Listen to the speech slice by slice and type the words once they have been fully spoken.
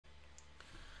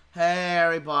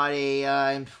everybody.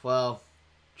 I'm, well,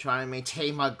 trying to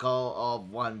maintain my goal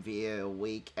of one video a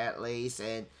week at least,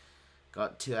 and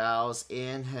got 2 hours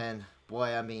in, and boy,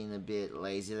 I'm being a bit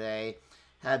lazy today.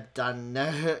 Have done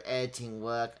no editing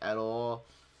work at all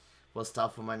for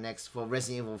stuff for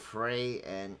Resident Evil 3,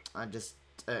 and I just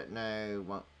don't know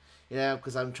what,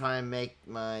 because I'm trying to make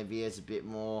my videos a bit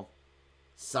more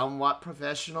somewhat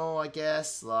professional, I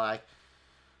guess. Like,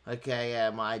 okay,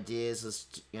 yeah, my ideas is,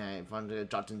 if I'm going to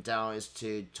jot them down, is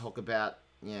to talk about,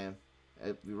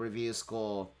 a review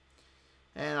score.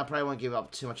 And I probably won't give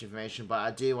up too much information, but I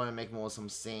do want to make some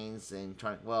scenes and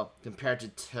try, well, compare it to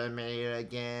Terminator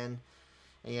again.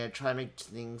 And, try to make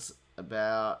things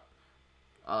about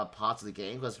parts of the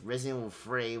game, because Resident Evil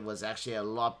 3 was actually a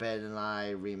lot better than I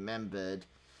remembered.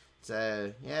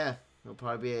 So, yeah. It'll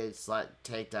probably be a slight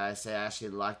take that I say I actually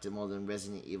liked it more than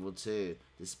Resident Evil 2,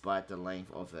 despite the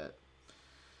length of it.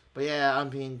 But yeah, I've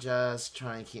been just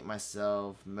trying to keep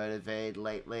myself motivated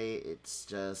lately. It's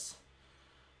just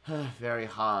very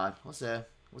hard. Also,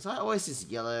 was I always this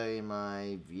yellow in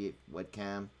my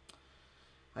webcam?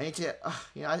 I need to,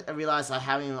 I realized I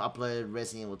haven't even uploaded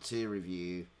Resident Evil 2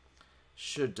 review.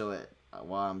 Should do it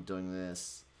while I'm doing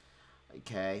this.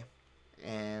 Okay.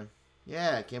 And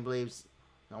yeah, I can't believe,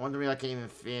 I wonder if I can even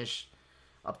finish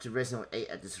up to Resident Evil 8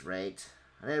 at this rate.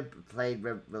 I never played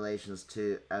Revelations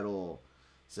 2 at all,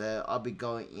 so I'll be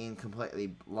going in completely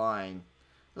blind.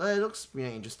 Well, it looks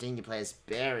interesting to play as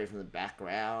Barry from the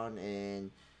background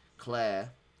and Claire,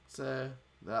 so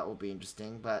that will be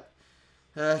interesting. But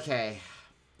okay,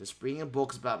 just reading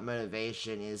books about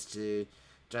motivation is to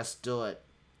just do it.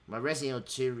 My Resident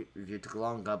Evil 2 review took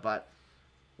longer, but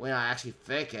when I actually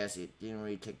focused, it didn't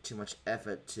really take too much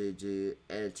effort to do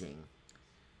editing.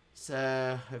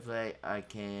 So, hopefully I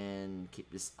can keep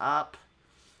this up.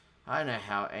 I don't know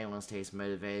how anyone stays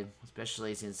motivated,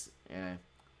 especially since, I'm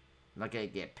not going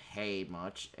to get paid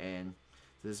much, and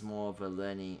this is more of a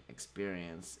learning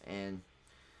experience, and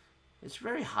it's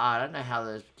very hard. I don't know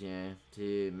how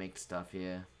to make stuff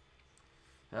here.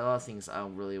 There are a lot of things I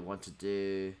really want to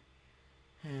do,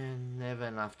 and never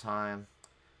enough time.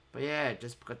 But yeah,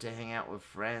 just got to hang out with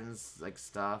friends, like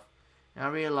stuff. And I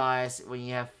realized when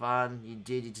you have fun, you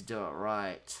do need to do it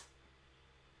right.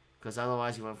 Because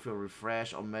otherwise you won't feel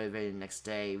refreshed or motivated the next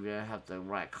day if you don't have the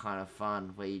right kind of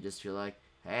fun, where you just feel like,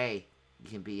 hey, you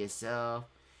can be yourself,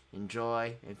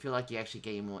 enjoy, and feel like you're actually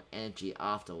getting more energy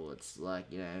afterwards. Like,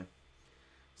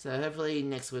 So hopefully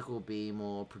next week will be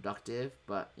more productive.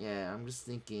 But yeah, I'm just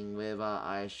thinking whether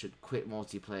I should quit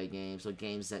multiplayer games or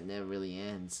games that never really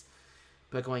ends.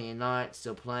 Pokemon Unite,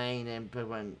 still playing, and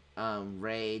Pokemon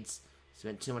Raids.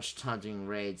 Spent too much time doing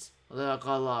raids. Although I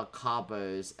got a lot of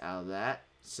combos out of that.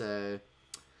 So,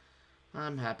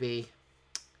 I'm happy.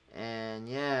 And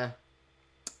yeah.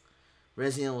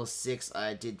 Resident Evil 6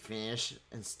 I did finish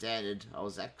in Standard. I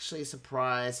was actually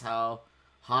surprised how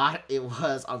hard it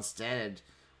was on Standard.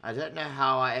 I don't know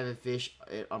how I ever finished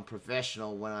it on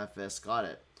Professional when I first got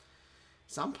it.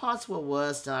 Some parts were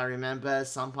worse than I remember.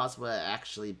 Some parts were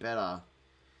actually better.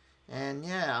 And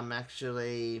yeah, I'm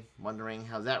actually wondering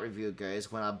how that review goes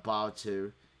when I bother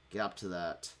to get up to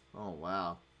that. Oh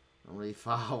wow. I'm really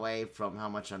far away from how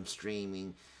much I'm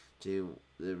streaming to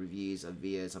the reviews of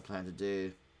videos I plan to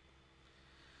do.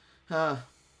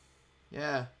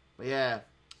 Yeah. But yeah.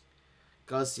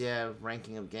 Because, yeah,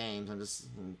 ranking of games, I'm just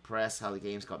impressed how the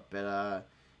games got better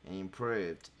and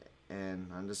improved. And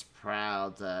I'm just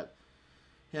proud that,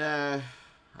 I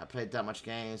played that much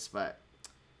games, but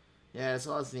yeah, there's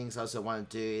a lot of things I also want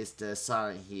to do. Is the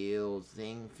Silent Hill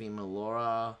thing, Thema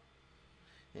Laura.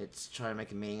 It's trying to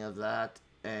make a meaning of that,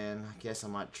 and I guess I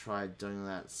might try doing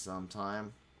that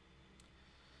sometime.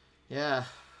 Yeah,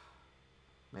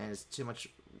 man, there's too much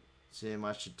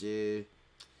to do,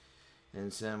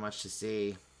 and so much to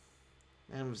see.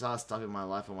 And there's other stuff in my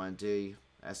life I want to do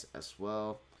as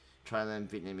well. Try to learn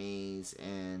Vietnamese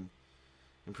and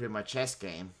improve my chess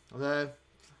game. Although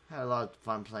I had a lot of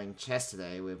fun playing chess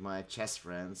today with my chess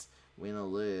friends, win or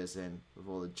lose, and with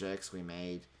all the jokes we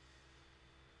made.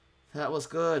 That was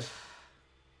good.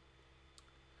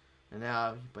 And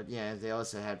now, but yeah, they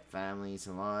also had families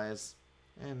and lives,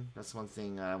 and that's one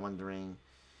thing I'm wondering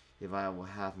if I will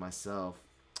have myself.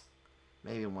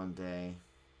 Maybe one day.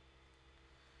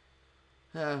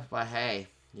 But hey,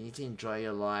 you need to enjoy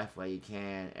your life while you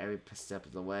can, every step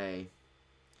of the way.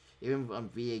 Even on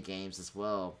video games as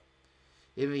well.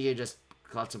 Even if you just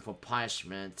got them for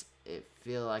punishment, it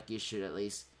feel like you should at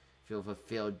least feel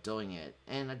fulfilled doing it.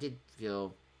 And I did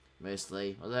feel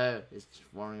mostly. Although it's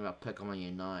wondering about Pokemon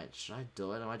Unite. Should I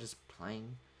do it? Am I just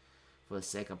playing for the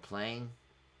sake of playing?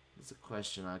 It's a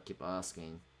question I keep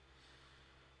asking.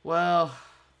 Well,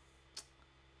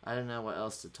 I don't know what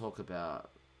else to talk about.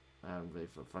 I'm really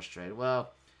frustrated.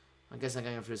 Well, I guess I'm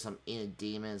going through some inner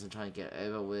demons I'm trying to get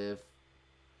over with.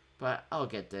 But I'll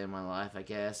get there in my life, I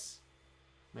guess.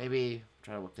 Maybe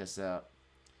try to work this out.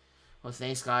 Well,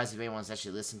 thanks, guys, if anyone's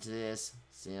actually listened to this.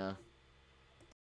 See ya.